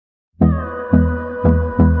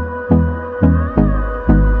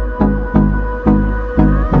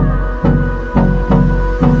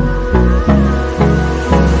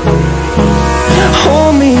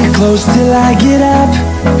till I get up.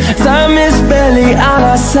 Time is barely on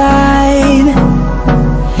our side.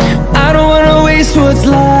 I don't wanna waste what's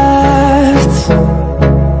left.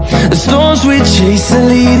 The storms we chase are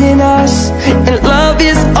leading us, and love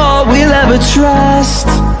is all we'll ever trust.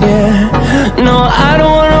 Yeah, no, I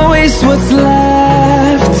don't wanna waste what's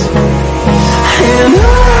left. And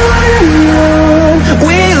on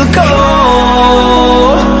we'll go,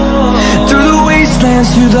 through the wastelands,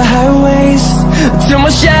 through the highways, till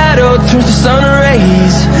my shadow turns to sun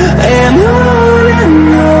rays. And on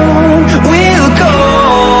we'll go,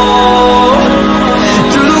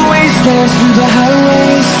 through the wastelands, through the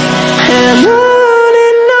highways, and on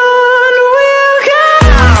we'll go.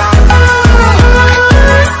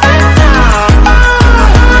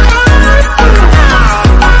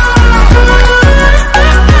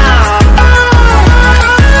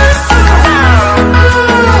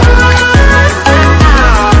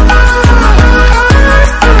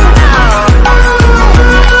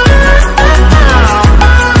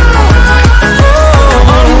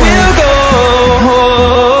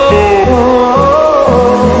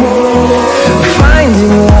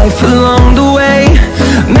 Along the way,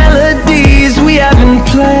 melodies we haven't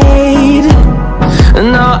played.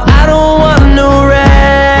 No, I don't want no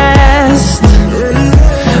rest.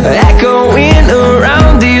 Echoing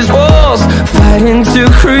around these walls, fighting to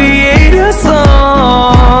create a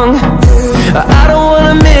song. I don't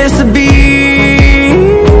wanna miss a beat.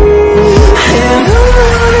 And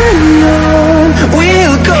on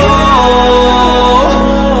we'll go,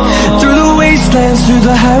 through the wastelands, through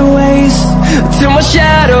the highways, till my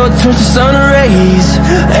shadow turns to sun rays.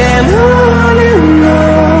 And on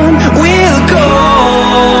we'll go,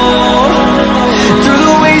 through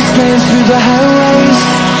the wastelands, through the highways,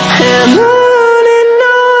 and on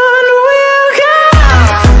we'll go.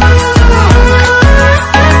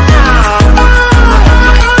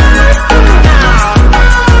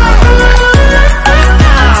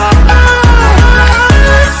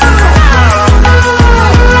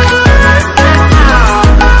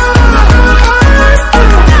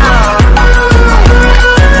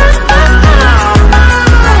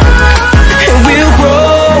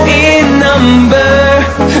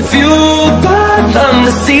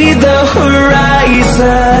 See the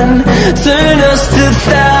horizon, turn us to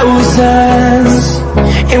thousands,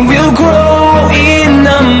 and we'll grow in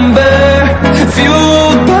number.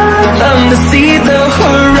 Fueled by them to see the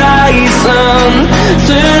horizon,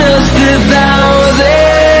 turn us to thousands.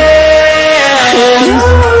 And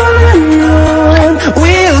on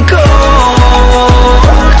we'll go,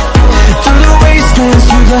 through the wastelands,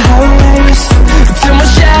 through the highways, till my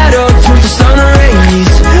shadow turns to sun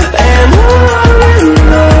rays. And on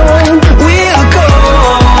we'll go,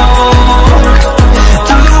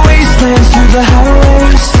 through the wastelands, through the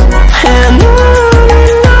highways, and on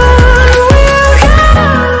we'll go.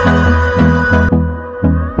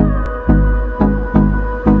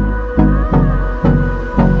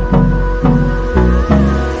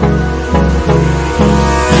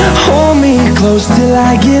 Hold me close till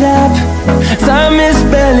I get up. Time is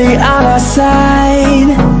barely on our side.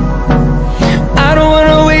 I don't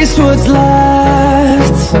wanna waste what's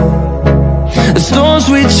left. The storms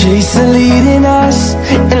we chase are leading us,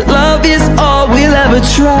 and love is all we'll ever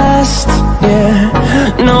trust. Yeah,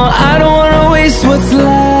 no, I don't wanna waste what's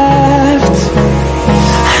left.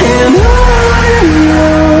 And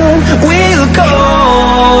on we'll go,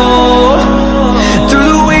 through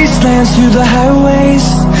the wastelands, through the highways,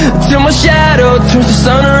 till my shadow turns to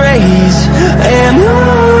sun rays. And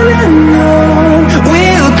on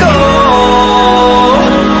we'll go,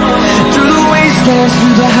 through the wastelands,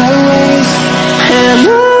 through the highways, and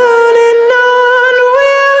on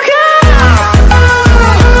we'll go.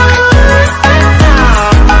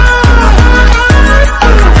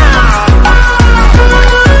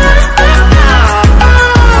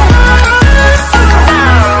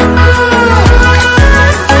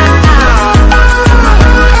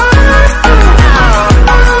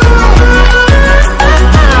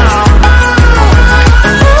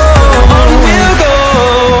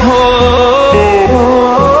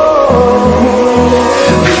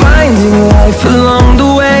 Along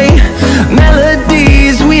the way,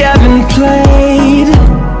 melodies we haven't played.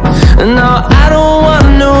 No, I don't want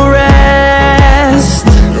no rest.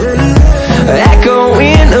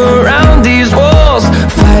 Echoing around these walls,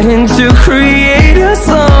 fighting to create a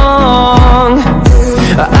song.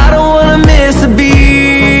 I don't wanna miss a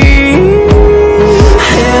beat.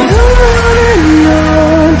 And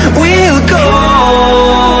on we'll go,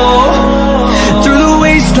 through the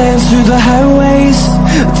wastelands, through the highways,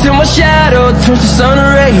 till my shadow turns to sun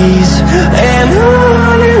rays.